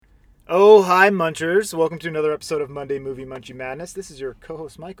Oh, hi, Munchers. Welcome to another episode of Monday Movie Munchie Madness. This is your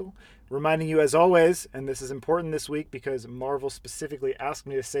co-host, Michael, reminding you as always, and this is important this week because Marvel specifically asked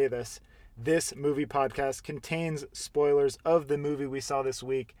me to say this movie podcast contains spoilers of the movie we saw this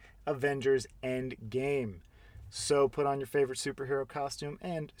week, Avengers Endgame. So put on your favorite superhero costume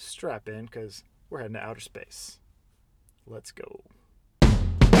and strap in because we're heading to outer space. Let's go.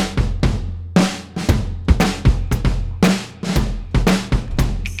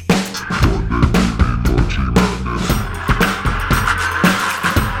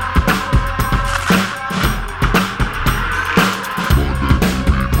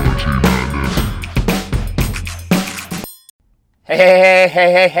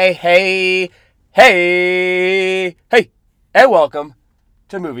 Hey, and welcome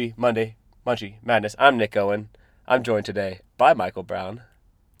to Movie Monday Munchie Madness. I'm Nick Owen. I'm joined today by Michael Brown.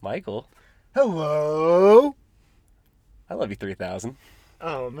 Michael. Hello. I love you 3000.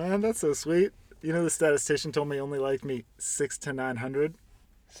 Oh, man, that's so sweet. You know, the statistician told me he only liked me 6 to 900.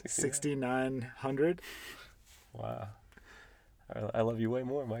 6,900. Wow. I love you way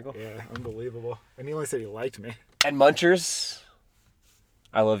more, Michael. Yeah, unbelievable. And he only said he liked me. And Munchers,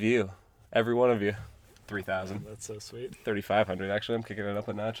 I love you. Every one of you. 3000. That's so sweet. 3,500, actually. I'm kicking it up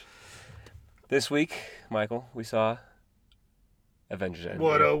a notch. This week, Michael, we saw Avengers Endgame.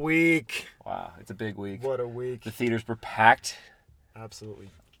 What a week. Wow, it's a big week. What a week. The theaters were packed. Absolutely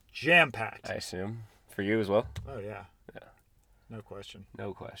jam-packed. I assume. For you as well? Oh, yeah. Yeah. No question.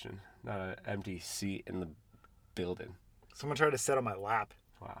 No question. Not an empty seat in the building. Someone tried to sit on my lap,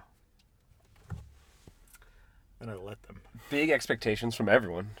 Wow. and I let them. Big expectations from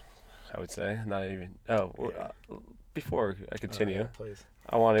everyone, I would say. Not even... before I continue, Yeah, please.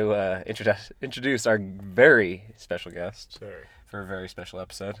 I want to introduce our very special guest Sorry. for a very special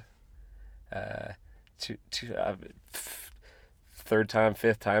episode. Third time,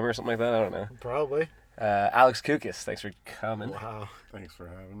 fifth time, or something like that. I don't know. Probably. Alex Koukas, thanks for coming. Wow. Thanks for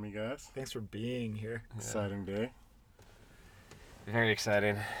having me, guys. Thanks for being here. Exciting day. Very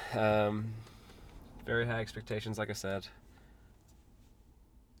exciting. Very high expectations, like I said.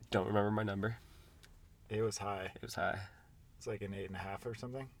 Don't remember my number. It was high. It was high. It's like an 8.5 or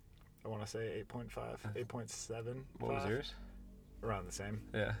something. I want to say 8.5, 8.7. What was yours? Around the same.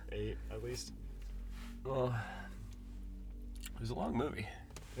 Yeah. 8 at least. Well, it was a long movie.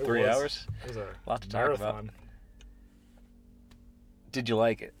 It 3 was. hours. It was a Lot to talk marathon. about. Did you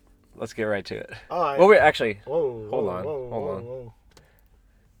like it? Let's get right to it. Oh, Well, wait, actually, Whoa, Hold whoa, on, whoa, hold whoa, on. whoa.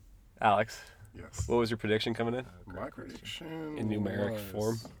 Yes. Alex, what was your prediction coming in? My prediction In numeric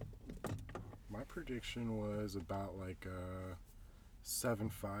form? My prediction was about like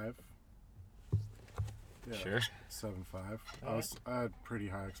 7.5. Yeah, Sure. 7.5. I had pretty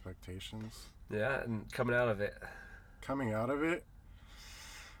high expectations. Yeah, and coming out of it. Coming out of it,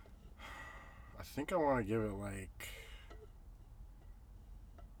 I think I want to give it like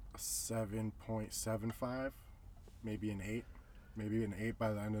a 7.75, maybe an 8. Maybe an 8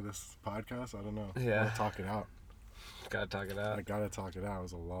 by the end of this podcast. I don't know. Yeah. I'll talk it out. Gotta talk it out. I gotta talk it out. It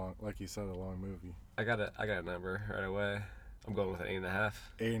was a long, like you said, a long movie. I got a number right away. I'm going with an 8.5.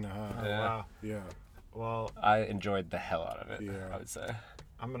 8.5. Oh, Yeah. wow. Yeah. Well, I enjoyed the hell out of it, Yeah. I would say.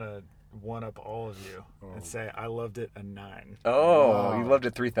 I'm going to one up all of you and say I loved it a 9. Oh, Wow. you loved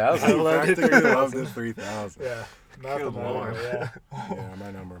it 3,000. I loved it Practically 3,000. loved it 3,000. Yeah. Not Good the Lord. number, yeah. Yeah,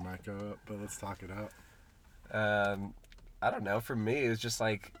 my number might go up, but let's talk it out. I don't know. For me, it was just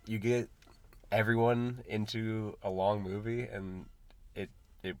like you get everyone into a long movie, and it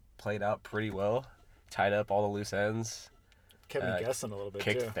played out pretty well. Tied up all the loose ends. Kept me guessing a little bit,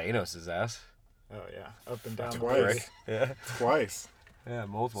 Kicked too. Thanos' ass. Oh, yeah. Up and down the Twice. way. Yeah. Twice. Yeah,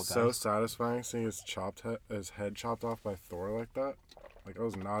 multiple So times. satisfying seeing his head chopped off by Thor like that. Like, I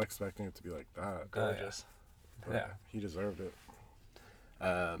was not expecting it to be like that. Gorgeous. but Yeah. He deserved it.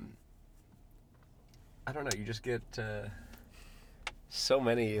 I don't know. You just get so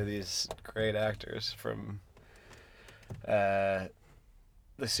many of these great actors from the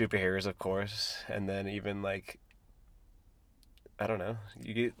superheroes, of course, and then even like I don't know.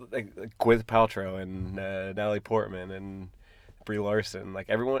 You get like Gwyneth Paltrow and Natalie Portman and Brie Larson. Like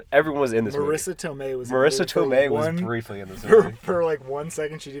everyone was in this movie. Marissa Tomei was Marissa Tomei was one, briefly in this movie. for like 1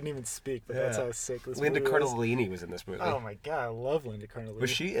 second. She didn't even speak, but that's Yeah. how sick this Linda movie was. Cardellini was in this movie. Oh my god, I love Linda Cardellini. Was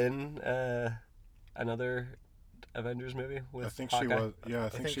she in another Avengers movie with I think Hawkeye? she was. Yeah, I I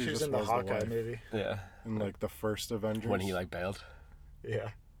think think she she was just in the was Hawkeye wife movie. Yeah, in like the first Avengers. when he like bailed. Yeah.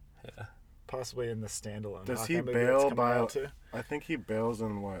 Yeah. Possibly in the standalone. Does Hawkeye he movie bail that's coming by? out too. I think he bails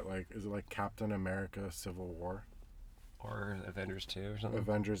in what? Like, is it like Captain America: Civil War, Or Avengers 2 or something.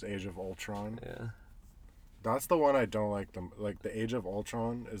 Avengers: Age of Ultron? Yeah. That's the one I don't like. The Age of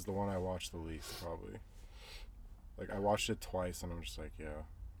Ultron is the one I watched the least, probably. Like, I watched it twice, and I'm just like, yeah.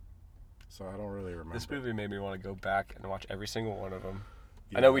 So I don't really remember. This movie made me want to go back and watch every single one of them.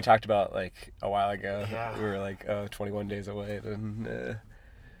 Yeah. I know we talked about, like, a while ago. Yeah. We were like, 21 days away, then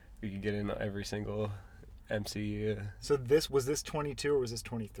we could get in every single MCU. So was this 22 or was this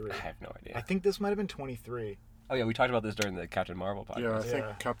 23? I have no idea. I think this might have been 23. Oh, yeah, we talked about this during the Captain Marvel podcast. Yeah, I think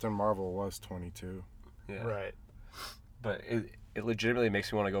Yeah. Captain Marvel was 22. Yeah. Right. But it legitimately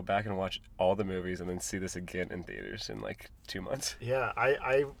makes me want to go back and watch all the movies and then see this again in theaters in, like, 2 months. Yeah,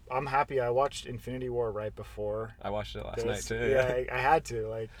 I'm happy. I watched Infinity War right before I watched it last this. night, too. Yeah, I had to.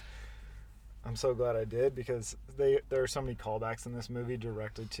 Like, I'm so glad I did because there are so many callbacks in this movie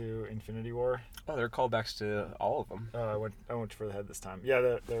directed to Infinity War. Oh, there are callbacks to all of them. I went for the head this time.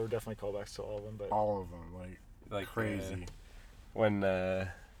 Yeah, there were definitely callbacks to all of them, but All of them, like crazy. When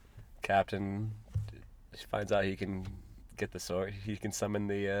Captain finds out he can get the sword, he can summon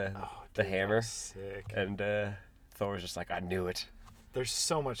the dude, hammer, that's sick. and Thor was just like, I knew it. There's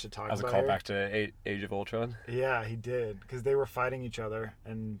so much to talk That was a about. callback to Age of Ultron. Here. Yeah, he did because they were fighting each other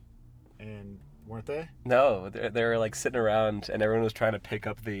and weren't they? No, they were like sitting around, and everyone was trying to pick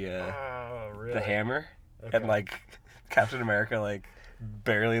up the Oh, really? the hammer, Okay. and like Captain America like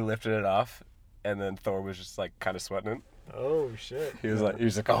barely lifted it off, and then Thor was just like kind of sweating it. Oh shit! He was like,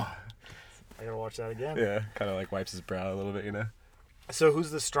 oh, I gotta watch that again. yeah, kind of like wipes his brow a little bit, you know. So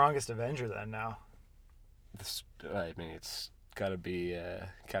who's the strongest Avenger then now? I mean, it's got to be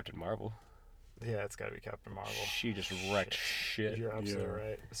Captain Marvel. Yeah, it's gotta be Captain Marvel. She just wrecked shit. You're absolutely Yeah.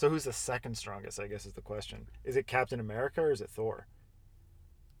 right. So who's the second strongest? I guess is the question. Is it Captain America or is it Thor?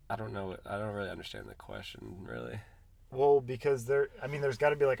 I don't know. I don't really understand the question, really. Well, because there's got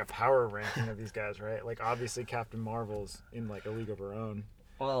to be like a power ranking of these guys, right? Like obviously Captain Marvel's in like a league of her own.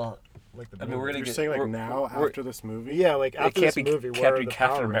 Well, Like the I mean, we're movie. gonna You're get- saying like we're- now we're- after this movie? Yeah, like It after can't this be movie, can't where be are the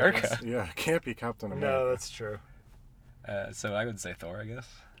Captain power America. rankings? Yeah, it can't be Captain America. No, that's true. So I would say Thor, I guess.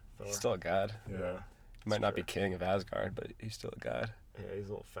 Thor. He's still a god. Yeah. He might not be true. king of Asgard, but he's still a god. Yeah, he's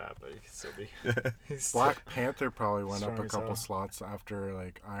a little fat, but he can still be. He's Black Panther probably went up Strong a as couple hell. slots after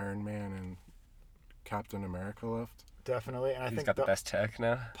like Iron Man and Captain America left. definitely, and I He's think got the best tech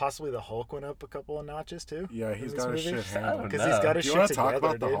now. possibly the Hulk went up a couple of notches too. Yeah, he's in this got his movie. shit I don't handled. Because he's got his Do you shit want to together, talk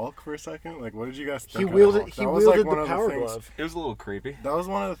about the dude. Hulk for a second? Like, what did you guys think He of the wielded Hulk? he That was like wielded one the of power things. glove. It was a little creepy. That was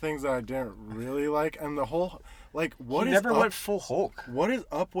one of the things that I didn't really like, and the whole like what he is never up, went full Hulk. What is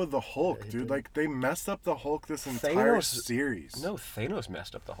up with the Hulk, Yeah, he dude? did. Like they messed up the Hulk this entire Thanos- series. No, Thanos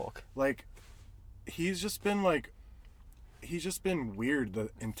messed up the Hulk. Like he's just been weird the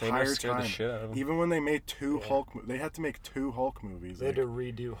entire scared the time. shit out of him. Even when they made two Yeah. Hulk, they had to make two Hulk movies. They had like, to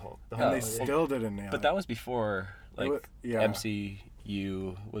redo Hulk. The and whole they movie. still didn't nail But it. that was before It like wa- yeah.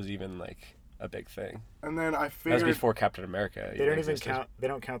 MCU was even like a big thing. And then I That was figured. before Captain America. They don't even count. They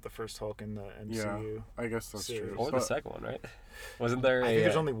don't count the first Hulk in the MCU. Yeah, I guess that's series. true. Or the But- second one, right? Wasn't there I think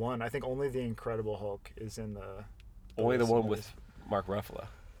there's a, only one. I think only the Incredible Hulk is in the. only the latest one movies. with Mark Ruffalo?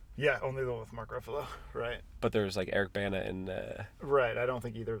 Yeah, only the one with Mark Ruffalo. Right. But there's like Eric Bana and Right. I don't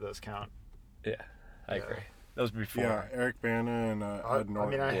think either of those count. yeah, I Yeah. agree. That was before. Yeah, Eric Bana and Ed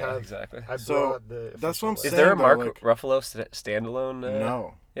Norton. I Yeah, have- exactly. I So, brought the. that's what I'm official Is list. there a saying, though, Mark like- Ruffalo standalone?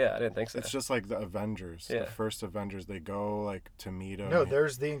 No, Yeah, I didn't think so. it's just like the Avengers. Yeah. The first Avengers, they go like to meet him. No,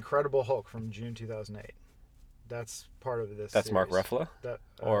 there's the Incredible Hulk from June 2008. That's part of this. That's Mark series. Ruffalo, That,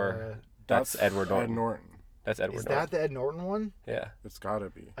 or that's Edward Norton. Ed Norton. That's Edward is Norton. that the Ed Norton one? Yeah. It's gotta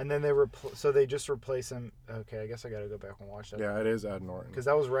be. And then so they just replace him. Okay, I guess I gotta go back and watch that. Yeah, it is Ed Norton. Because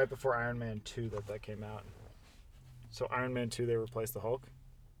that was right before Iron Man 2 that came out. So Iron Man 2, they replaced the Hulk?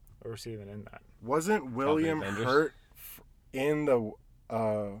 Or was he even in that? Wasn't William Avengers? Hurt in the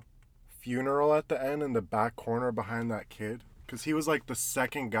funeral at the end in the back corner behind that kid? Because he was like the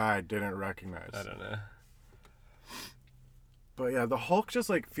second guy I didn't recognize. I don't know. But yeah, the Hulk just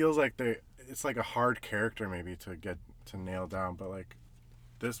like feels like it's like a hard character maybe to get to nail down. But like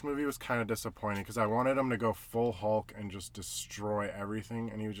this movie was kind of disappointing because I wanted him to go full Hulk and just destroy everything,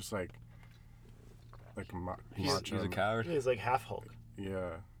 and he was just like He's macho. a coward. He's like half Hulk.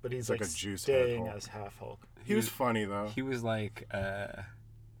 Yeah, But he's Like like, a juice staying head Hulk. as half Hulk. he was funny though. He was like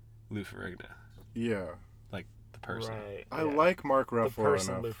Lou Ferrigno, Yeah, like the person. Right. I yeah. like Mark the Ruffalo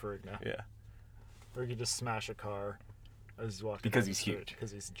person enough. Lou Ferrigno. Yeah. Or he could just smash a car as he's walking. Because down the he's street, huge.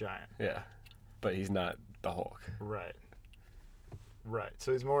 Because he's giant. Yeah. But he's not the Hulk. Right. Right.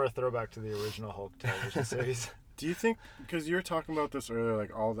 So he's more a throwback to the original Hulk television series. Do you think, because you were talking about this earlier,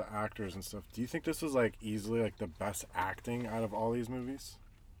 like all the actors and stuff, do you think this was like easily like the best acting out of all these movies?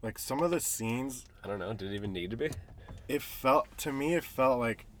 Like some of the scenes, I don't know. Did it even need to be? it felt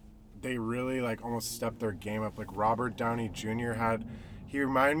like they really like almost stepped their game up. Like Robert Downey Jr. He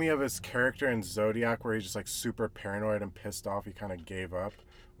reminded me of his character in Zodiac, where he's just like super paranoid and pissed off. He kind of gave up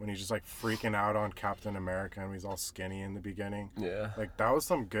when he's just like freaking out on Captain America and he's all skinny in the beginning. Yeah. Like that was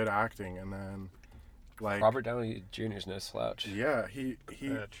some good acting, and then like Robert Downey Jr. is no slouch. yeah, he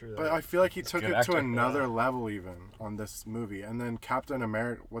Yeah, true. but I feel like he took good it actor. to another level even on this movie. And then Captain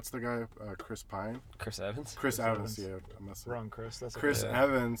America, what's the guy? Chris Pine? Chris Evans. Chris Evans, Evans. yeah. I must Wrong, Chris. That's Chris okay. Yeah.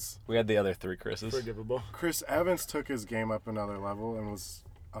 Evans. We had the other three Chris's. Forgivable. Chris Evans took his game up another level and was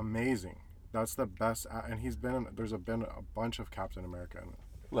amazing. That's the best, and there's been a bunch of Captain America in it.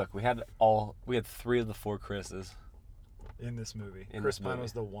 Look, we had 3 of the 4 Chris's. In this movie. In Chris this Pine movie.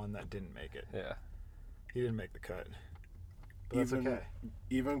 was the one that didn't make it. Yeah. He didn't make the cut. But that's Even- okay.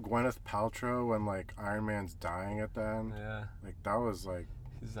 Even Gwyneth Paltrow, when like Iron Man's dying at the end, Yeah. like that was like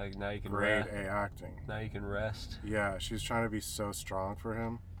He's like, now you can grade rest. A acting. Now you can rest. Yeah, she's trying to be so strong for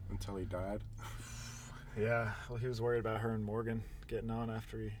him until he died. Yeah. Well, he was worried about her and Morgan getting on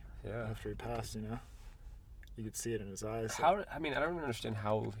after he Yeah. passed. You know, you could see it in his eyes. I mean, I don't even understand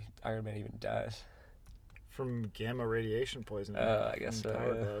how Iron Man even dies. From gamma radiation poisoning. I guess from so,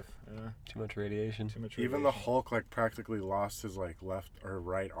 power yeah. glove. Yeah. Too much radiation. Too much. Even the radiation. Hulk like practically lost his like left or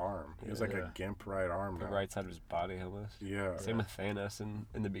right arm. He was like Yeah. a gimp right arm The now. right side of his body almost. Yeah, Same with Thanos in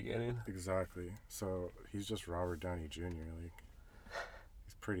the beginning. exactly. So he's just Robert Downey Jr. Like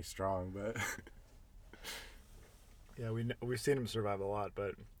he's pretty strong, but Yeah, we've seen him survive a lot,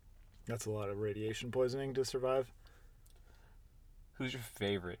 but that's a lot of radiation poisoning to survive. Who's your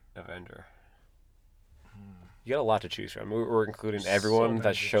favorite Avenger? You got a lot to choose from. We're including So everyone many that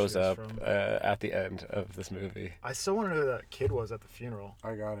to shows choose up from. at the end of this movie. I still want to know who that kid was at the funeral.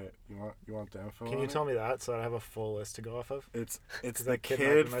 I got it. You want the info? Can you tell me that so I have a full list to go off of? It's 'Cause the that kid might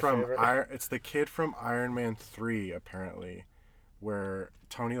kid be my from favorite. It's the kid from Iron Man 3 apparently, where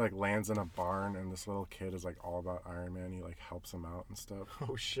Tony like lands in a barn and this little kid is like all about Iron Man. He like helps him out and stuff.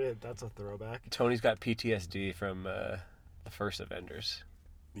 Oh shit, that's a throwback. Tony's got PTSD from the first Avengers,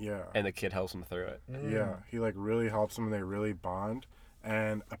 Yeah. and the kid helps him through it. Yeah, he like really helps him and they really bond.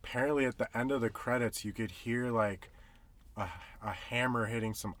 And apparently at the end of the credits you could hear like a hammer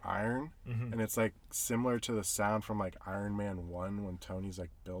hitting some iron, Mhm. and it's like similar to the sound from like Iron Man 1 when Tony's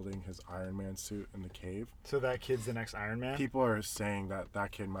like building his Iron Man suit in the cave. So that kid's the next Iron Man? People are saying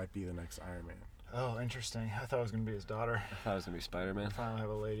that kid might be the next Iron Man. Oh, interesting. I thought it was going to be his daughter. I thought it was gonna be Spider-Man. Finally have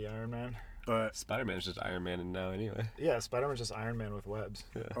a lady Iron Man. But Spider-Man's just Iron Man now anyway. Yeah, Spider-Man's just Iron Man with webs.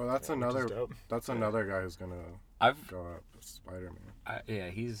 Yeah. oh, that's Which is another dope. another guy who's gonna I've go up, Spider-Man. yeah,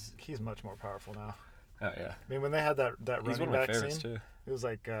 he's He's much more powerful now. oh yeah. I mean, when they had that He's running one of my back favorites scene, too. it was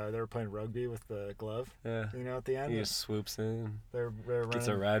like they were playing rugby with the glove. Yeah. You know, at the end, He just swoops in, they're gets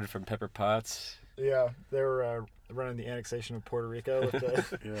a running. ride from Pepper Potts. Yeah, they were running the annexation of Puerto Rico with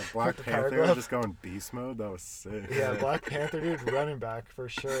the. Yeah, Black the power Panther glove. just going beast mode. That was sick. Yeah, Black Panther dude, running back for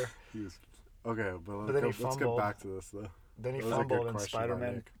sure. He was, okay, but then he let's get fumbled. back to this though. Then he That was a good fumbled and question by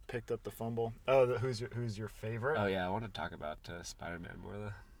Spider-Man Nick. picked up the fumble. Oh, who's your favorite? Oh yeah, I want to talk about Spider-Man more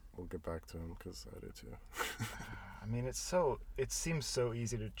though. We'll get back to him because I did too. I mean, it seems so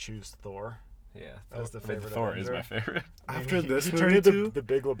easy to choose Thor. Yeah, That was the I mean, favorite Thor is Avenger. my favorite. I mean, After this he movie turned into too? the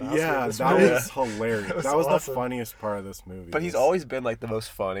Big Lebowski. Yeah, of this that movie. was hilarious. That was That was awesome. the funniest part of this movie. But he's was- always been like the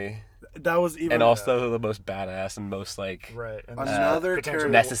most funny that was even and also the most badass and most like right. And Another potentially character-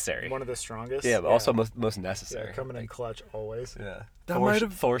 necessary. One of the strongest. Yeah, but also most necessary. yeah, coming in clutch always. Yeah. That Thor, might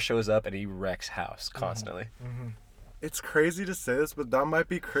have- Thor shows up and he wrecks house constantly. Mm-hmm. It's crazy to say this, but that might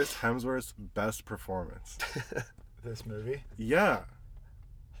be Chris Hemsworth's best performance. This movie, Yeah,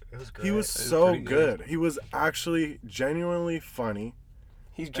 it was great. he was It was so pretty good. good. He was actually genuinely funny.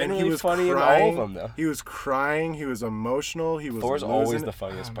 He's And genuinely he was funny crying. in all of them though. He was crying. He was emotional. He was Thor's losing always it. the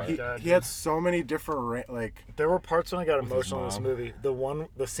funniest Oh part. my He, God. he had so many different like There were parts when I got his emotional in this mom. movie.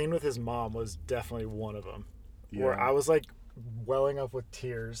 The scene with his mom was definitely one of them, yeah. where I was like welling up with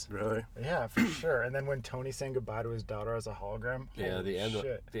tears. Really? Yeah, for sure. And then when Tony saying goodbye to his daughter as a hologram. Yeah, holy the end.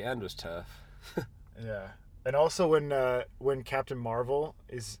 Shit. The end was tough. Yeah, and also when Captain Marvel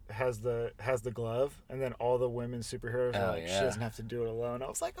has the glove, and then all the women superheroes are Oh, like, she yeah. doesn't have to do it alone. I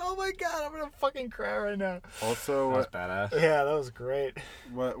was like, oh my god, I'm gonna fucking cry right now. Also, That was badass. Yeah, that was great.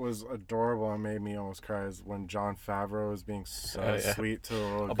 what was adorable and made me almost cry is when Jon Favreau was being so Oh, yeah. sweet to the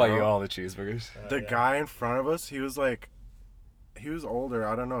little I'll buy girl. you all the cheeseburgers. The Yeah. guy in front of us, he was older.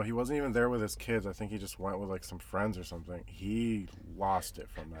 I don't know. He wasn't even there with his kids. I think he just went with like some friends or something. He lost it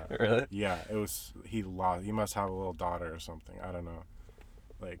from that. Really? Yeah, it was. He lost. He must have a little daughter or something. I don't know.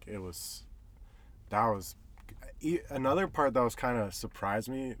 Like it was. That was another part that was kind of surprised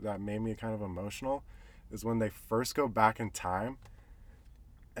me. That made me kind of emotional, is when they first go back in time.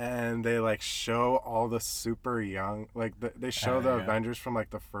 and they like show all the super young, like they show Oh, the yeah. Avengers from like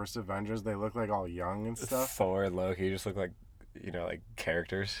the first Avengers. They look like all young and stuff. Thor and Loki just look like, like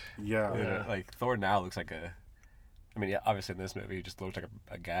characters. Yeah, You know, Yeah. like Thor now looks like I mean, yeah, obviously in this movie he just looks like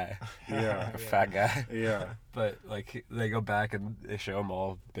a guy, Yeah. a fat guy. yeah, But like they go back and they show him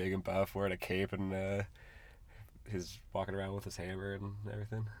all big and buff, wearing a cape, and he's walking around with his hammer and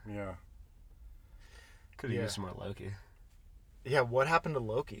everything. yeah. Could have Yeah. used some more Loki. Yeah, what happened to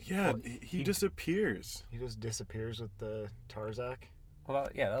Loki? Yeah, What- he disappears. he just disappears with the Tarzak. Well,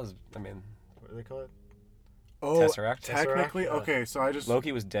 that was. I mean, What do they call it? Oh, Tesseract? technically, Tesseract? okay. So I just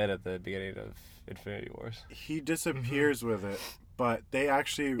Loki was dead at the beginning of Infinity Wars. he disappears with it, but they He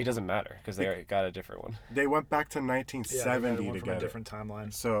actually doesn't matter because they already got a different one. they went back to Yeah, 1970 they got one to from a get it. different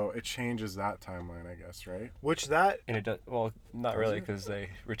timeline. So it changes that timeline, I guess, right? Which that And it does well, not Does really, it? because they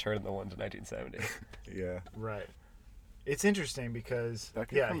returned the one to 1970. Yeah. right. It's interesting because That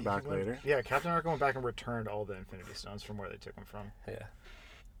could yeah, come he back went- later. Yeah, Captain America went back and returned all the Infinity Stones from where they took them from. Yeah.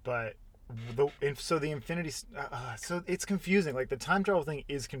 But so the Infinity so it's confusing. Like the time travel thing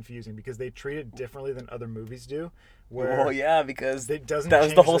is confusing because they treat it differently than other movies do. Where Well, yeah, because it doesn't. that was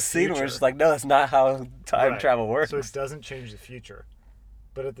the change whole scene where future. it's just like, no, that's not how time Right. travel works. So it doesn't change the future.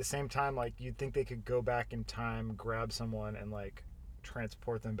 But at the same time, like you'd think they could go back in time, grab someone, and like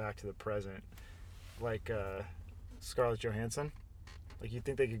transport them back to the present, like Scarlett Johansson. Like you'd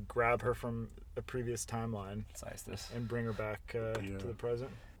think they could grab her from a previous timeline Besides this. and bring her back to the present.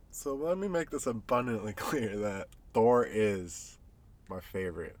 So let me make this abundantly clear that Thor is my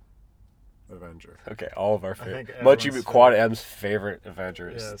favorite Avenger. Okay, all of our think favorite. Much everyone's Quad M's favorite Avenger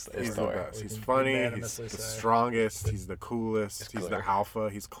Yeah, is, it's is He's the Thor. best. We He's can funny. He's unanimously the say. strongest. He's the coolest. It's He's clear. the alpha.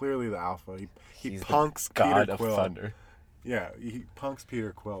 He's clearly the alpha. He He's the punks God Peter of Quill. Thunder. Yeah, he punks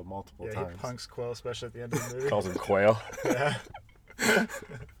Peter Quill multiple Yeah, times. he punks Quill, especially at the end of the movie. Calls him Quail. Yeah.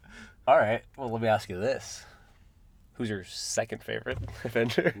 All right, well, let me ask you this. Who's your second favorite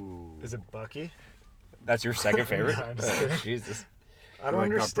Avenger? Ooh. Is it Bucky? That's your second favorite? No, I'm just kidding. Jesus. I don't like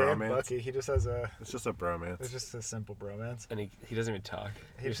that understand bromance? Bucky. He just has a. It's just a bromance. It's just a simple bromance. And he doesn't even talk.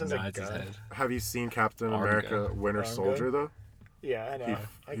 He just has a nods his gun. head. Have you seen Captain Arm America gun. Winter Arm Soldier, gun? though? Yeah, I know.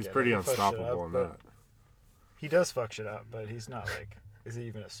 I He's get pretty it. He fucks shit unstoppable up, in but that. He does fuck shit up, but he's not like. Is he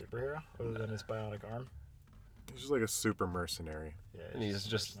even a superhero other than his bionic arm? He's just like a super mercenary. Yeah, And he's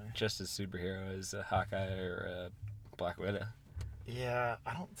just just as superhero as Hawkeye or Black Widow. Yeah,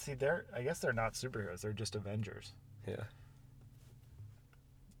 I don't see. I guess they're not superheroes. They're just Avengers. Yeah.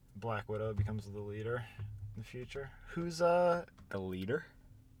 Black Widow becomes the leader in the future. Who's The leader?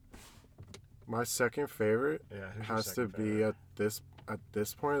 My second favorite Yeah, who's your has to second be favorite? at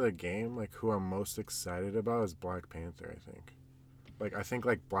this point of the game. Like who I'm most excited about is Black Panther. I think. I think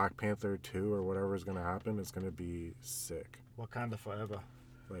Black Panther 2 or whatever is gonna happen is gonna be sick. Wakanda forever.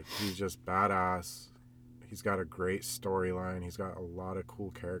 Like he's just badass. He's got a great storyline. He's got a lot of cool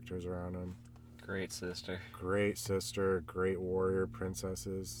characters around him. Great sister. Great sister, great warrior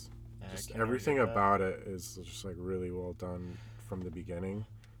princesses. Yeah, I Just can't argue everything that. about it is just really well done from the beginning.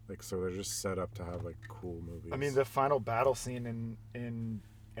 So they're just set up to have cool movies. I mean, the final battle scene in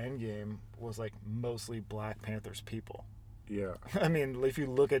Endgame was mostly Black Panther's people. yeah, I mean, if you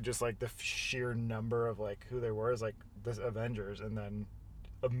look at just the sheer number of who they were, is the Avengers, and then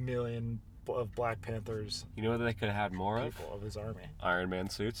 1 million of Black Panther's You know what they could have had more of? people of his army. Iron Man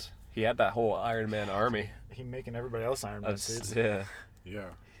suits. He had that whole Iron Man army. He making everybody else Iron Man suits. Yeah. yeah.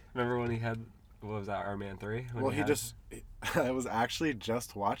 Remember when he had, what was that, Iron Man 3? When Well, had- I was actually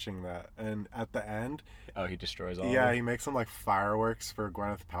just watching that, and at the end, Oh, he destroys all of yeah, them? he makes some fireworks for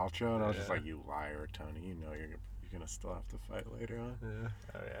Gwyneth Paltrow, and I was just Yeah. like, "You liar, Tony! You know you're gonna still have to fight later on." Yeah.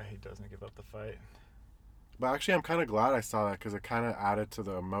 Oh yeah, he doesn't give up the fight. But actually, I'm kind of glad I saw that because it kind of added to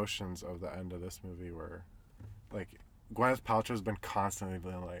the emotions of the end of this movie, where Gwyneth Paltrow's been constantly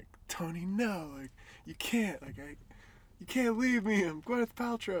being like, "Tony, no, you can't, you can't leave me. I'm Gwyneth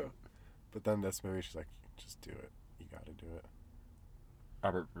Paltrow." But then this movie, she's like, "Just do it. You got to do it."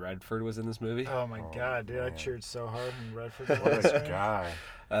 Robert Redford was in this movie. Oh my Oh, god, dude! I man. cheered so hard when Redford What was a there. guy!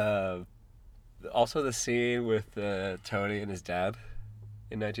 Also the scene with Tony and his dad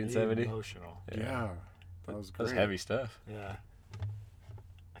in 1970. Emotional. Yeah, that was That great. was heavy stuff. Yeah.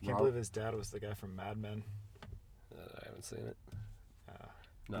 I can't Rob- believe his dad was the guy from Mad Men. I haven't seen it. Uh,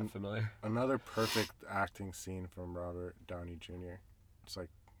 Not familiar. Another perfect acting scene from Robert Downey Jr. It's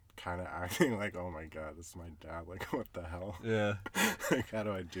kind of acting like, "Oh my god, this is my dad. What the hell? Yeah. How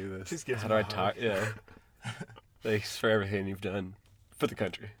do I do this?" just gives How him do a I hug. talk? Yeah. Thanks for everything you've done for the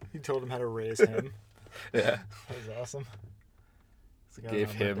country. He told him how to raise him. Yeah. That was awesome. It's the guy Gave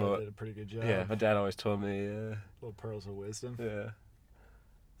on him my dad a- did a pretty good job. Yeah. My dad always told me, Little pearls of wisdom. yeah.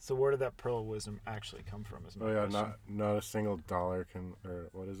 So where did that pearl of wisdom actually come from? Is my Oh yeah, question. not a single dollar can, or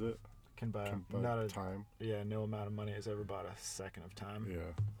what is it? Can buy Can buy not a time. no amount of money has ever bought a second of time. Yeah.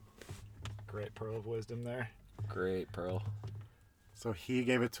 Great pearl of wisdom there. Great pearl. So he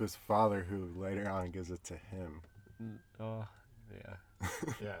gave it to his father, who later on gives it to him. Oh, yeah.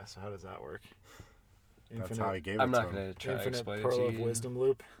 Yeah. So how does that work? That's how he gave it I'm to not him. gonna try to Infinite explain it pearl to of you. wisdom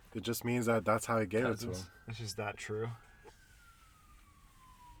loop. It just means that that's how he gave it to him. Cousins. It's just that true.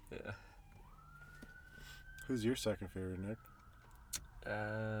 Yeah. Who's your second favorite, Nick?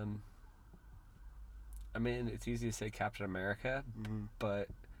 I mean, it's easy to say Captain America, Mm-hmm. but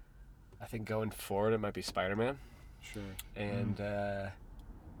I think going forward it might be Spider-Man. Sure. And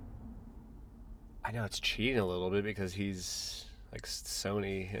I know it's cheating a little bit because he's like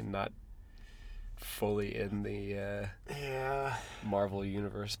Sony and not fully in the Yeah, Marvel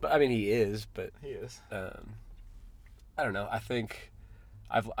universe. But I mean, he is. But he is. I don't know. I think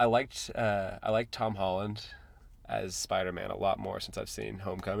I liked Tom Holland as Spider-Man a lot more since I've seen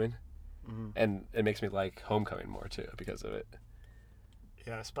Homecoming, and it makes me like Homecoming more too because of it.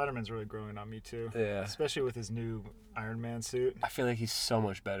 Yeah, Spider-Man's really growing on me too. Yeah. Especially with his new Iron Man suit. I feel like he's so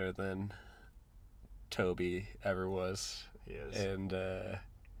much better than Toby ever was, He is. and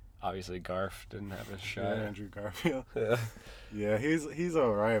obviously Garf didn't have a Yeah, shot. Andrew Garfield. Yeah, Yeah, he's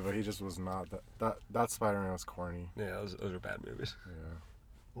alright, but he just was not that Spider-Man was corny. yeah, those are bad movies.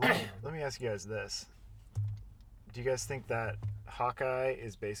 Yeah. Let me ask you guys this. Do you guys think that Hawkeye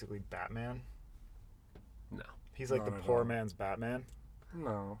is basically Batman? No. He's like Not the at poor all. man's Batman.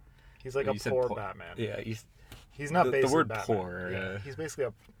 No. He's like You a said poor poor. Batman. Yeah, He's not the basically word Batman. poor, Yeah. yeah. He's basically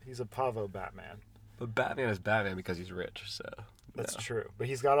he's a pavo Batman. but Batman is Batman because he's rich. So That's no. true. But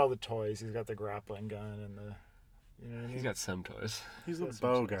he's got all the toys. He's got the grappling gun and the. You know what I mean? He's got some toys. He's a That's some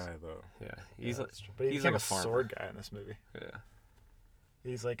bow sense. guy though. Yeah, Yeah, he's like that's true. But he's became like a farmer. sword guy in this movie. Yeah,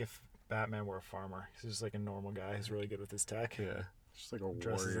 He's like if Batman were a farmer. He's just like a normal guy. He's really good with his tech. yeah. Just like a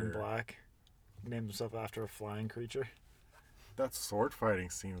Dresses warrior. in black. Named himself after a flying creature. That sword fighting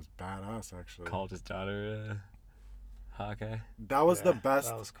scene was badass actually. Called his daughter Hawkeye. That was the Yeah, best.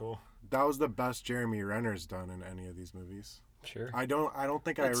 That was cool. That was the best Jeremy Renner's done in any of these movies. Sure. I don't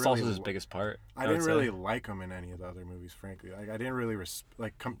think I It's really. also his biggest part. I would didn't say. really like him in any of the other movies, frankly. Like I didn't really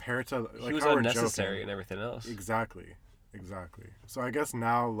like compared to like He was how we're unnecessary joking. and everything else. Exactly. So I guess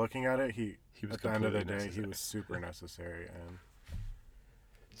now looking at it, he was at the end of the day completely he necessary. was super necessary. And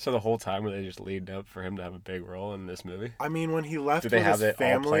So the whole time were they just leading up for him to have a big role in this movie? I mean, when he left Did they with have his it all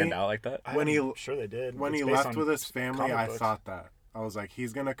planned family, out like that? When I'm sure they did. when It's he based left on with his family, comic I books. thought that. I was like,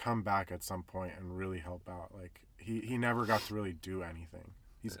 he's gonna come back at some point and really help out. Like he never got to really do anything.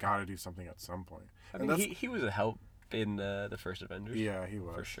 He's got to do something at some point. I And mean, that's- he was a help in the first Avengers. Yeah, he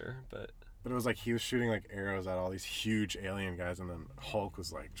was. for sure. But But it was like he was shooting like arrows at all these huge alien guys, and then Hulk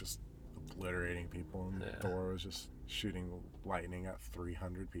was like just obliterating people, and Yeah. Thor was just shooting lightning at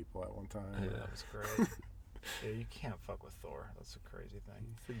 300 people at one time. Yeah. That was great. Yeah, you can't fuck with Thor. That's a crazy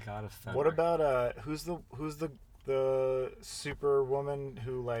thing. he's the god of thunder. What about who's the superwoman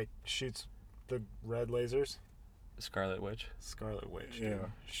who like shoots the red lasers? Scarlet Witch? Scarlet Witch. Yeah. Dude.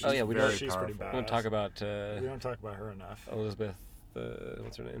 She's Oh, yeah, we very, don't- she's pretty powerful. badass. We don't talk about We don't talk about her enough. Elizabeth.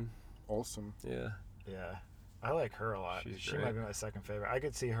 What's her name? Olsen. Yeah. Yeah, I like her a lot. She's She great. might be my second favorite. I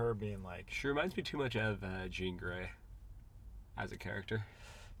could see her being like, She reminds me too much of Jean Grey as a character.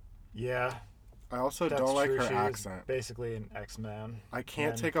 yeah, I also that's don't like true. her She was accent. basically an X-Man. I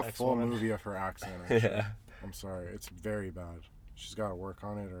can't and take a full X-Woman. movie of her accent. Actually. Yeah. I'm sorry, it's very bad. She's got to work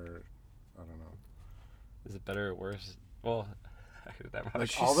on it, or I don't know. Is it better or worse? Well, never mind.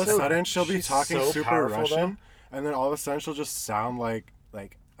 Like she's all of a so- sudden she'll be she's talking so super powerful, Russian, and then all of a sudden she'll just sound like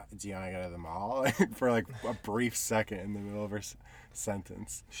do you want to go to the mall for like a brief second in the middle of her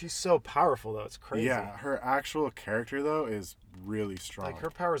sentence. She's so powerful though. It's crazy. Yeah, her actual character though is really strong. Like her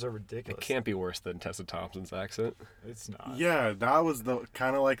powers are It ridiculous. can't be worse than Tessa Thompson's accent. It's not. Yeah, that was the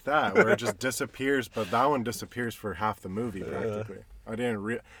kind of like that where it just disappears, but that one disappears for half the movie practically. I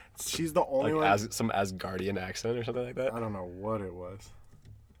didn't. She's the only Like one. some Asgardian accent or something like that. I don't know what it was.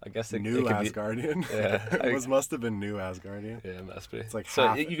 I guess it New could be. Asgardian. Yeah, it must have been New Asgardian. Yeah, it must be. It's like so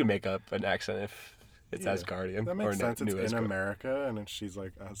half- you can make up an accent if it's Yeah, Asgardian That or makes sense. It's New in Asgard. America, and then she's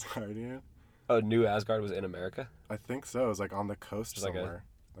like Asgardian. Oh, New Asgard was in America. I think so. It was like on the coast Just like a- somewhere,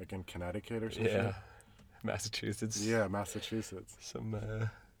 like in Connecticut or something. Yeah, Massachusetts. Yeah, Massachusetts. Some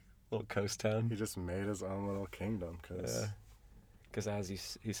little coast town. He just made his own little kingdom because Because as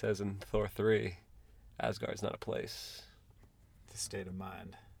he says in Thor 3, Asgard's not a place. It's a state of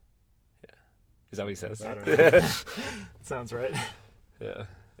mind. Is that what he says? I don't know. Sounds right. Yeah.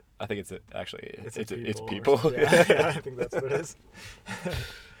 I think it's actually It's it's or people. something. Yeah, yeah, I think that's what it is.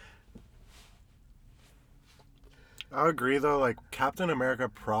 I agree though. Like Captain America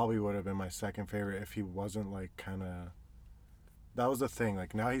probably would have been my second favorite if he wasn't like kind of. That was the thing.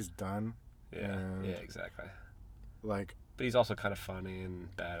 Like now he's done. Yeah, And, yeah, exactly. Like, But he's also kind of funny and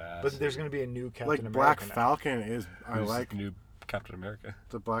badass. But there's going to be a new Captain like America Black now. Falcon is. I Who's like new Captain America.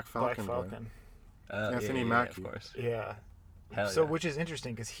 the Black Black Falcon. Falcon. Anthony Of Mackie. course. Yeah. Hell So, yeah. which is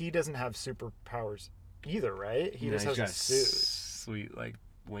interesting because he doesn't have superpowers either, right? He No, just he's has got a suit. sweet like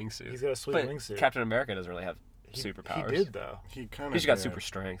wingsuit. He's got a sweet But wingsuit. Captain America doesn't really have He- superpowers. He did though. He kind of. He's got super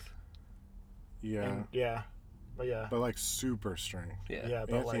strength. Yeah, And, yeah. But yeah. but like super strength. Yeah. Yeah,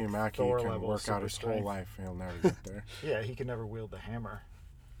 but Anthony like Mackie Thor can level work out super his strength. whole life and he'll never get there. Yeah, he could never wield the hammer.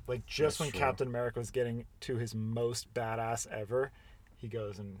 Like just That's when true. Captain America was getting to his most badass ever, he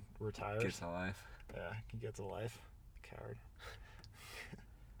goes and retires. Gets a life. Yeah, he gets a life. Coward.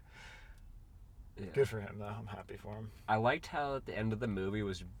 Yeah. Good for him though. I'm happy for him. I liked how at the end of the movie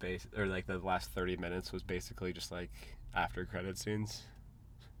was or like the last 30 minutes was basically just like after credit scenes.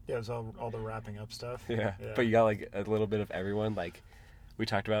 Yeah, it was all the wrapping up stuff. Yeah. Yeah. But you got like a little bit of everyone. Like we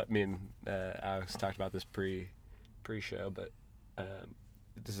talked about, me and Alex talked about this pre-show, but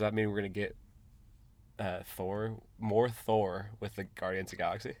does that mean we're gonna get more Thor with the Guardians of the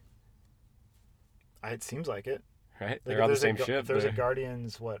Galaxy? It seems like it. Right? Like, They're if on the there's a same Gu- ship. If there's a They're-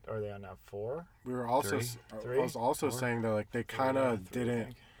 Guardians, what are they on now? 4? We were also. Three? I was also Four? saying that like they kind Yeah, of 3, I didn't.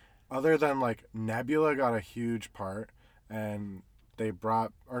 think. Other than like Nebula got a huge part, and they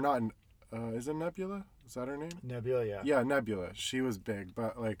brought or not. Is it Nebula? Is that her name? Nebula, yeah. Yeah, Nebula. She was big,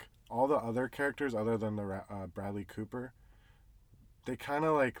 but like all the other characters, other than the Bradley Cooper, they kind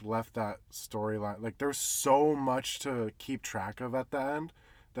of like left that storyline. Like there's so much to keep track of at the end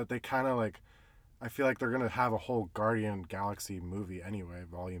that they kind of like. I feel like they're gonna have a whole Guardian Galaxy movie anyway,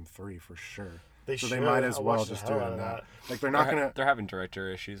 Volume 3 for sure. They So should. they might as I'll well watch the just do hell it out in of that. Like they're not gonna. They're having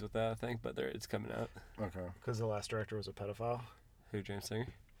director issues with that, I think, but it's coming out. Okay. Because the last director was a pedophile, Who, James Singer?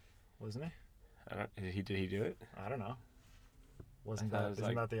 wasn't he? I don't. Did he do it? I don't know. Wasn't I thought it that was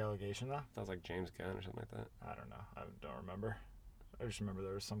isn't like- that the allegation though? That was like James Gunn or something like that. I don't know. I don't remember. I just remember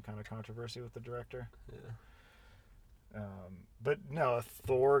there was some kind of controversy with the director. Yeah. But no, a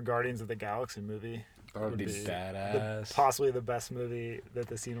Thor Guardians of the Galaxy movie That would Would be be. badass. possibly the best movie that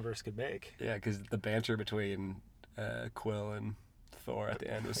this universe could make. Yeah, because the banter between Quill and Thor at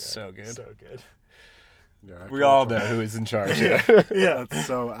the end was Yeah, so good. So good. Yeah, We all know who is in charge. Yeah. Yeah. That's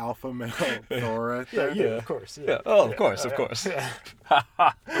so alpha male Thor right Yeah, there. you, Yeah. of course. Yeah. Yeah. Oh, of Yeah, course, of yeah, course. Yeah.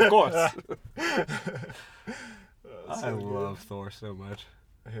 of course. Oh, so I good. love Thor so much.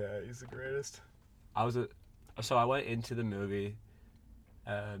 Yeah, he's the greatest. So I went into the movie.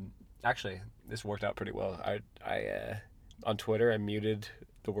 Actually, this worked out pretty well. I on Twitter I muted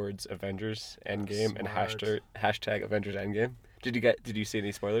the words Avengers Endgame and Smart. hashtag Avengers Endgame. Did you see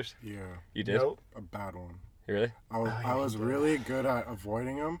any spoilers? Yeah, You did? Nope. a bad one. Really? I was Oh, I yeah, was he did. really good at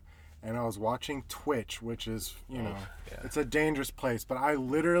avoiding them, and I was watching Twitch, which is yeah. it's a dangerous place. But I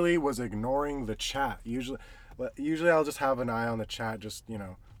literally was ignoring the chat. Usually I'll just have an eye on the chat, just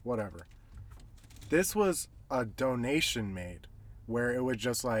whatever. This was a donation made, where it was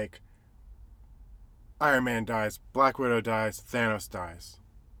just like Iron Man dies, Black Widow dies, Thanos dies.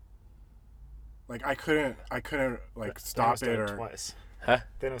 Like I couldn't like stop Thanos it died or twice. Huh?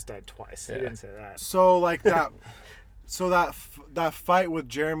 Thanos died twice. Yeah. He didn't say that. so like that. So that fight with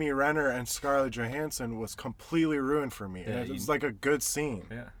Jeremy Renner and Scarlett Johansson was completely ruined for me. Yeah, and it you- was like a good scene.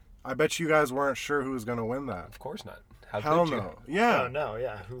 Yeah. I bet you guys weren't sure who was gonna win that. Of course not. How Hell could you? no. Yeah. Oh no,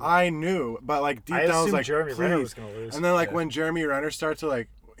 yeah. Who, I knew, but like deep I down I was assumed like, Jeremy Renner was please. gonna lose. And then like Yeah. when Jeremy Renner started to like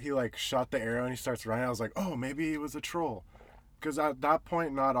he like shot the arrow and he starts running, I was like, oh, maybe he was a troll, because at that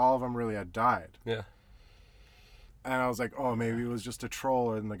point not all of them really had died. Yeah. And I was like, oh, maybe it was just a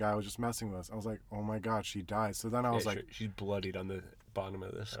troll and the guy was just messing with us. I was like, oh my god, she died. So then I was Yeah, like, she's bloodied on the bottom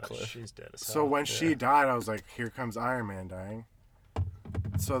of this cliff. she's dead as hell. so when Yeah. she died, I was like, here comes Iron Man dying.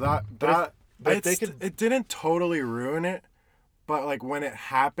 So that But if it, they could- it didn't totally ruin it, but like when it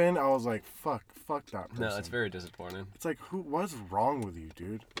happened, I was like, fuck that person. No, it's very disappointing. It's like, what's wrong with you,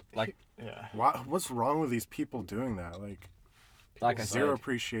 dude? Like Yeah. What's wrong with these people doing that? Like I zero said,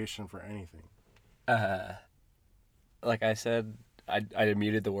 appreciation for anything. like I said, I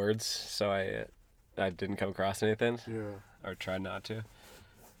muted the words so I didn't come across anything Yeah. or tried not to.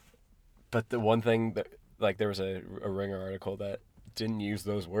 But the one thing that like there was a Ringer article that didn't use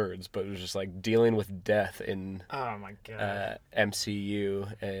those words, but it was just like dealing with death in Oh my god.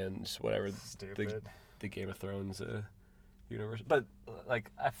 MCU and whatever Stupid. the Game of Thrones universe. But like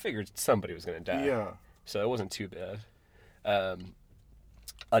I figured somebody was gonna die. Yeah. So it wasn't too bad.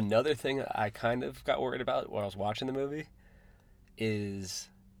 Another thing I kind of got worried about when I was watching the movie is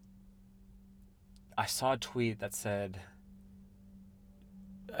I saw a tweet that said,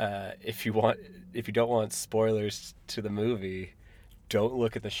 if you don't want spoilers to the movie, don't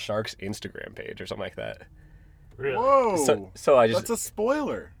look at the shark's Instagram page or something like that. Really? Whoa! So I just That's a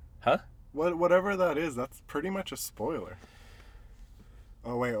spoiler. huh? Whatever that is, that's pretty much a spoiler.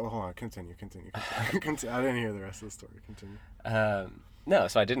 Oh wait, hold on. Continue. I didn't hear the rest of the story. Continue. No,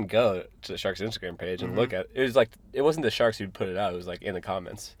 so I didn't go to the shark's Instagram page and look at it. Was like it wasn't the sharks who put it out. It was like in the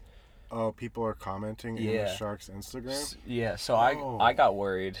comments. Oh, people are commenting in the Yeah. shark's Instagram. Yeah, so Oh. I got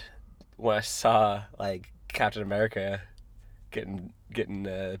worried when I saw like Captain America getting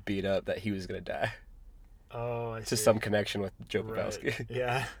beat up that he was gonna die. Oh, I see. To some connection with Joe Right. Pavelski.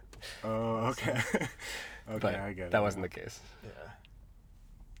 Yeah. Oh, okay. Okay, But I get it. that wasn't the case. Yeah.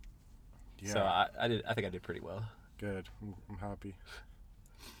 Yeah, So I think I did pretty well. good. I'm happy.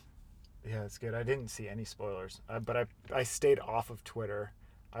 Yeah, it's good. I didn't see any spoilers, but I stayed off of Twitter.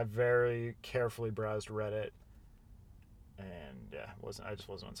 I very carefully browsed Reddit, and I just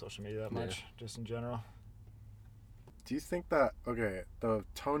wasn't on social media that much, just in general. Do you think that the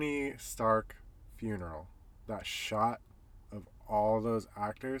Tony Stark funeral, that shot of all those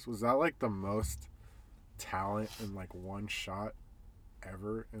actors, was that like the most talent in like one shot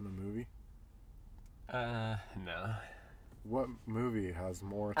ever in a movie? No. What movie has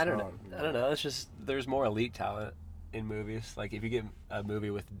more I talent? don't know. It's just there's more elite talent in movies. Like if you get a movie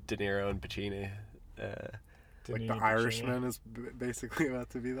with De Niro and Pacini, Like The Irishman is basically about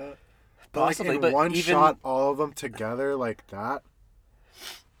to be that. possibly, like in but one even, shot, all of them together like that.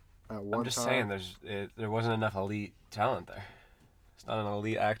 At one I'm just time. saying there wasn't enough elite talent there. It's not an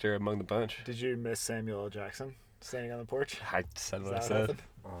elite actor among the bunch. Did you miss Samuel L. Jackson standing on the porch? I said Is what I that said. happened?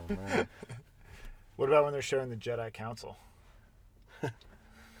 Oh man. What about when they're showing the Jedi Council?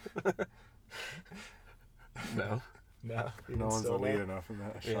 No. No. No even one's still elite not? enough in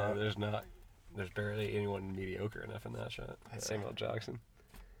that Yeah, shot. there's not. There's barely anyone mediocre enough in that shot. Yeah. Samuel Jackson.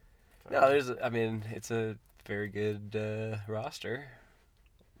 No, it's a very good roster.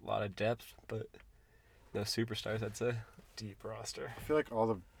 A lot of depth, but no superstars, I'd say. Deep roster. I feel like all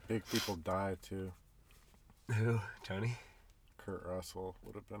the big people died too. Who? Tony? Kurt Russell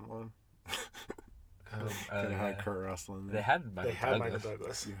would have been one. Um, Could have had Yeah. Kurt Russell in there. They had Michael they had Douglas. Michael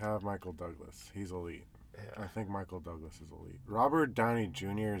Douglas. You have Michael Douglas. He's elite. Yeah. I think Michael Douglas is elite. Robert Downey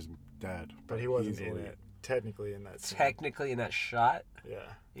Jr. is dead, But he wasn't he's in elite. it. Technically in that scene. Technically, in that shot, Yeah.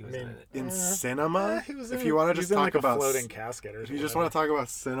 he wasn't in it. In Uh, cinema, he was if in you a- want to he was just in, talk like, a about floating casket or if you just whatever. want to talk about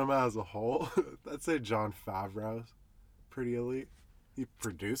cinema as a whole, I'd say Jon Favreau's pretty elite. He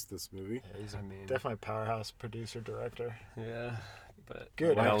produced this movie. Yeah, he's I mean, definitely a powerhouse producer director. yeah, but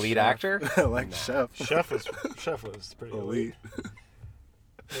Good. an Like elite Chef. actor. like No. Chef. Chef was pretty elite. Elite.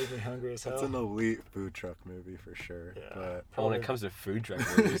 Made me hungry as hell. It's an elite food truck movie for sure. Yeah. But Well, when Probably- it comes to food truck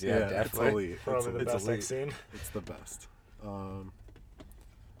movies, yeah, it's definitely. elite. Probably the it's best elite. I've seen. It's the best.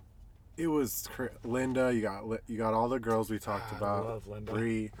 It was Linda. You got all the girls we talked I about. love Linda.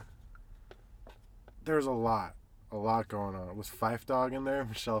 Bree. There's a lot going on. Was Fife Dog in there?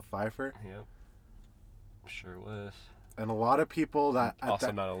 Michelle Pfeiffer, Yep. Sure was. and a lot of people that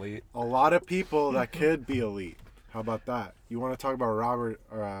Also not elite. a lot of people that could be elite. How about that? You want to talk about Robert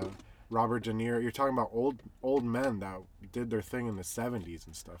De Niro? You're talking about old men that did their thing in the 70s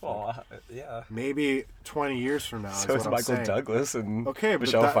and stuff. Like, Yeah. maybe 20 years from now. So is is what I'm Michael saying. Douglas and Okay, but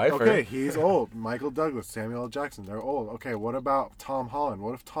Michelle Pfeiffer. Okay, he's old. Michael Douglas, Samuel L. Jackson, they're old. Okay, what about Tom Holland?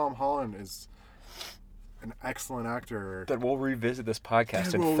 What if Tom Holland is an excellent actor? Then we'll revisit this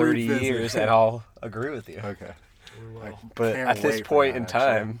podcast Then in we'll 30 revisit years, it. and I'll agree with you. Okay. We will. But Can't at this wait for point that, in actually.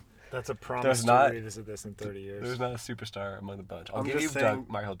 time, That's a promise There's to not- revisit this in 30 years. there's not a superstar among the bunch. I'll I'm give you just saying-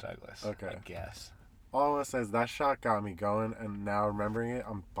 Michael Douglas. Okay. I guess. All I want to say is that shot got me going, and now remembering it,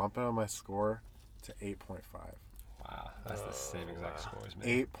 I'm bumping up my score to 8.5. Wow, that's the same exact wow. score as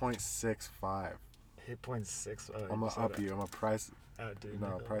me. 8.65. 8.6. Oh, I'm gonna up you. I'm a price. Outdo No,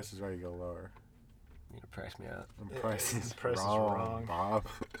 Michael price is ready to go lower. You gonna price me out? And Yeah, price is price is wrong, wrong. Bob.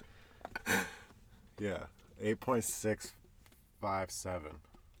 Yeah, 8.657.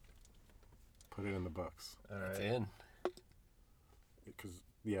 Put it in the books. All It's right. in. Because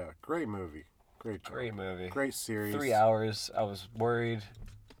great movie, great job. Great movie. Great series. 3 hours. I was worried.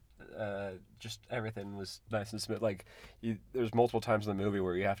 Just everything was nice and smooth. Like, there's multiple times in the movie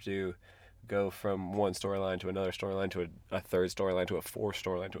where you have to go from one storyline to another storyline to a third storyline to a fourth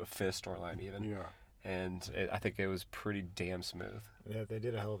storyline to a fifth storyline even. Yeah. And I think it was pretty damn smooth. Yeah, they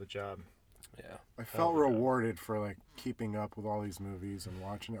did a hell of a job. Yeah. I felt good job. rewarded for like keeping up with all these movies and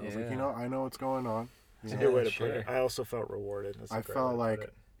watching it. I was like, Yeah. I know what's going on. It's You a know? good way to sure. put it. I also felt rewarded. That's a I great felt way to like put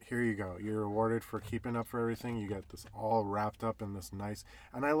it. here you go. You're rewarded for keeping up for everything. You get this all wrapped up in this nice.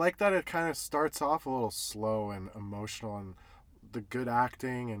 And I like that it kind of starts off a little slow and emotional, and the good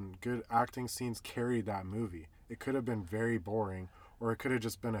acting and good acting scenes carried that movie. It could have been very boring, or it could have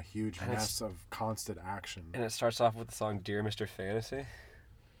just been a huge mess of constant action. And it starts off with the song "Dear Mr. Fantasy."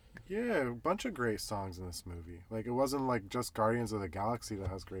 Yeah, a bunch of great songs in this movie. Like, it wasn't like just Guardians of the Galaxy that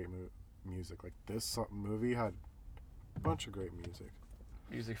has great music. Like, this movie had a bunch of great music.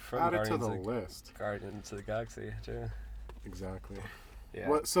 Music from Add it to Guardians the of list. Guardians of the Galaxy too. Exactly.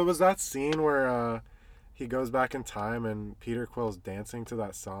 Yeah. So was that scene where he goes back in time and Peter Quill's dancing to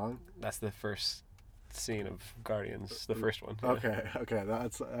that song? That's the first scene of Guardians, the first one. Yeah. Okay.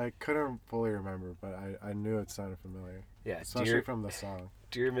 That's I couldn't fully remember, but I knew it sounded familiar. Yeah. Especially from the song.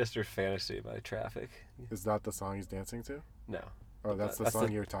 Dear Mr. Fantasy by Traffic. Is that the song he's dancing to? No. Oh, that's the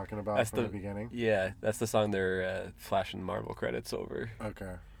song you were talking about from the beginning? Yeah, that's the song they're flashing Marvel credits over.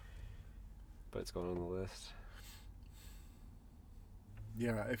 Okay. But it's going on the list.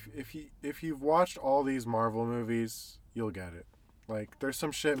 Yeah, if you've watched all these Marvel movies, you'll get it. Like, there's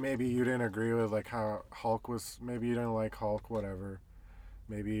some shit maybe you didn't agree with, like how Hulk was. Maybe you didn't like Hulk, whatever.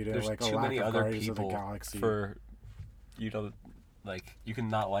 Maybe you didn't There's like a too lack many of other Guardians of the people Galaxy. for you to like. You can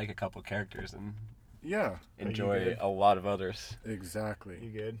not like a couple characters and Yeah, enjoy good? a lot of others. exactly. You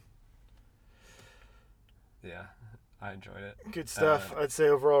good? Yeah, I enjoyed it. Good stuff. I'd say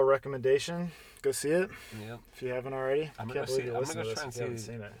overall recommendation. Go see it Yep. if you haven't already. I'm Can't gonna believe go you're see- I'm listening gonna to try this and if you haven't see-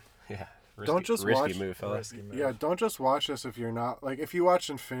 seen it. Yeah. Don't just risky watch- move, fella. Risky move. Yeah, don't just watch this if you're not like if you watched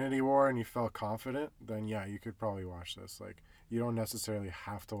Infinity War and you felt confident, then yeah, you could probably watch this. Like, you don't necessarily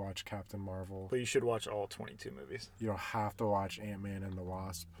have to watch Captain Marvel. But you should watch all 22 movies. You don't have to watch Ant-Man and the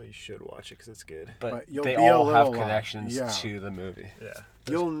Wasp. But you should watch it because it's good. But you'll they be a all have little connections lost. to the movie. Yeah.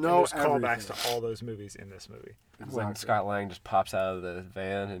 You'll And know there's callbacks everything. to all those movies in this movie. When Scott Lang just pops out of the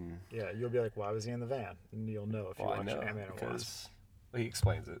van and Yeah, you'll be like, why was he in the van? And you'll know if you well, I watch know Ant-Man and Wasp. because he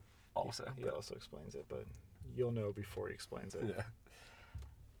explains it also. He also explains it, but you'll know before he explains it. Yeah.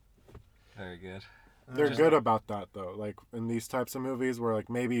 Very good. They're Just- good about that though. Like, in these types of movies where like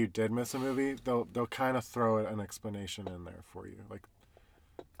maybe you did miss a movie, they'll kind of throw an explanation in there for you. Like,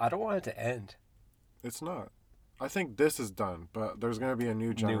 I don't want it to end. it's not. I think this is done, but there's gonna be a new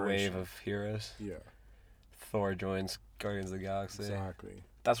New generation. wave of heroes. Yeah, Thor joins Guardians of the Galaxy. exactly.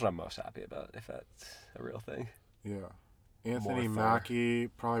 That's what I'm most happy about, if that's a real thing. Yeah, Anthony More Thor. Mackie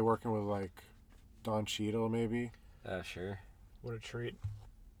probably working with like Don Cheadle maybe, Sure. What a treat.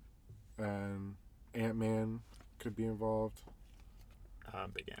 and Ant-Man could be involved. I'm a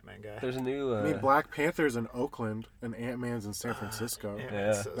big Ant-Man guy. There's a new. I mean, Black Panther's in Oakland and Ant-Man's in San Francisco.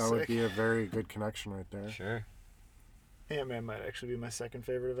 Ant-Man's Yeah. so That would sick. be a very good connection right there. Sure. Ant-Man might actually be my second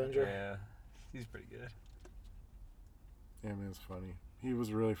favorite Avenger. Yeah. He's pretty good. Ant-Man's funny. He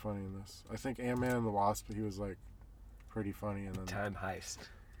was really funny in this. I think Ant-Man and the Wasp, he was like pretty funny, and then Time heist.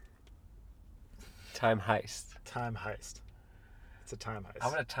 Time heist. Time heist. It's a time heist.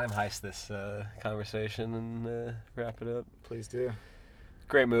 I'm gonna time heist this conversation and wrap it up. Please do.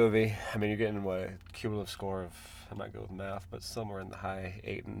 Great movie. I mean, you're getting what, a cumulative score of, I'm not good with math, but somewhere in the high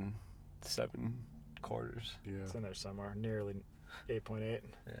 8 and 7 quarters. yeah. It's in there somewhere. Nearly 8.8.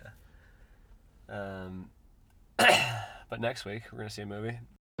 Yeah. But next week we're gonna see a movie.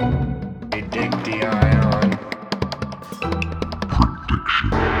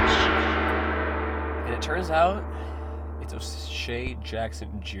 And it turns out it's O'Shea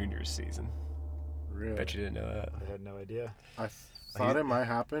Jackson Jr.'s season. Really. Bet you didn't know that. I had no idea. I thought it might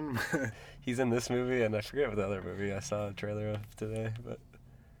happen. He's in this movie, and I forget what the other movie I saw a trailer of today, but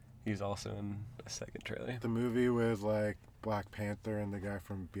he's also in a second trailer. The movie with like Black Panther and the guy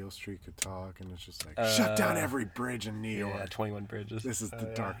from Beale Street could talk, and it's just like shut down every bridge in New York. Yeah, 21 Bridges. This is the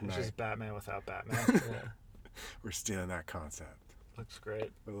Yeah, Dark It's Knight. just Batman without Batman. Yeah. We're stealing that concept. Looks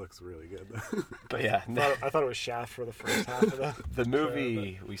great. It looks really good though. But yeah, I thought it was Shaft for the first half of the the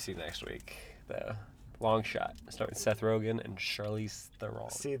movie we see next week, the Long Shot, starring Seth Rogen and Charlize Theron.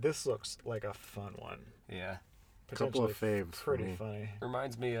 See, this looks like a fun one. Yeah. Couple of Potentially faves for Pretty me. funny.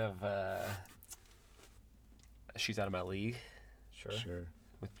 Reminds me of She's Out of My League Sure. Sure.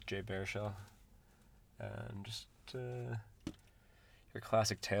 with Jay Baruchel. And just your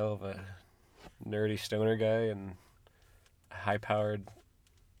classic tale of a nerdy stoner guy and a high-powered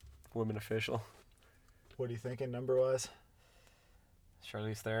woman official. What are you thinking number-wise?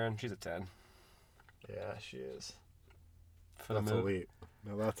 Charlize Theron, she's a 10. Yeah, she is. For the That's movie. elite.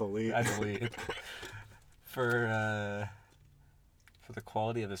 No, that's elite. That's elite. For the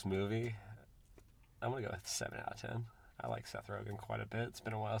quality of this movie, I'm gonna go with 7 out of 10. I like Seth Rogen quite a bit. It's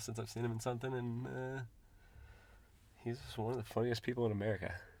been a while since I've seen him in something, and he's just one of the funniest people in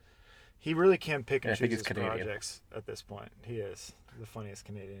America. He really can pick and I think choose he's his Canadian. projects at this point. He is the funniest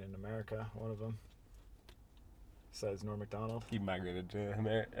Canadian in America, one of them. Besides Norm Macdonald, He migrated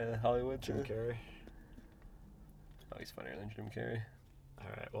to Hollywood. Jim Carrey. Oh, he's funnier than Jim Carrey. All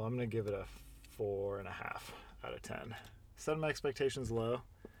right, well, I'm going to give it a 4.5 out of 10. Setting my expectations low,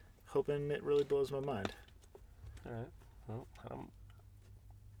 hoping it really blows my mind. All right. Well, I don't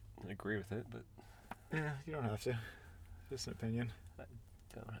agree with it, but Yeah, you don't have to. Just an opinion.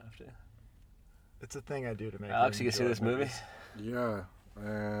 don't have to. It's a thing I do to make. Alex, you can see enjoy this movie? movies. Yeah,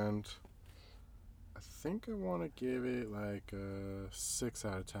 and I think I want to give it like a 6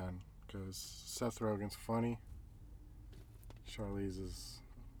 out of 10 because Seth Rogen's funny, Charlize is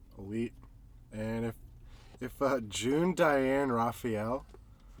elite, and if June Diane Raphael,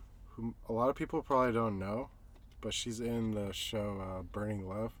 who a lot of people probably don't know, but she's in the show Burning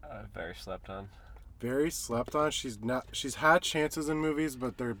Love. Very slept on. Very slept on. She's had chances in movies,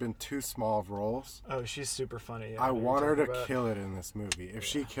 but there have been too small of roles. Oh, she's super funny. Yeah, I know what want you're her to talking about. kill it in this movie. If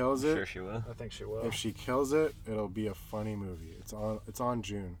she Yeah. kills I'm it, sure she will. I think she will. if she kills it, it'll be a funny movie. It's on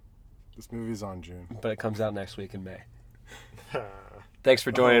June. This movie's on June. But it comes out next week in May. Thanks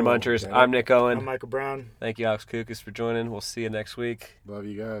for joining, Oh, Munchers. damn. I'm Nick Owen. I'm Michael Brown. Thank you, Alex Kukas, for joining. We'll see you next week. Love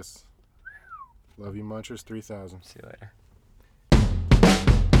you guys. Love you, Munchers 3000. See you later.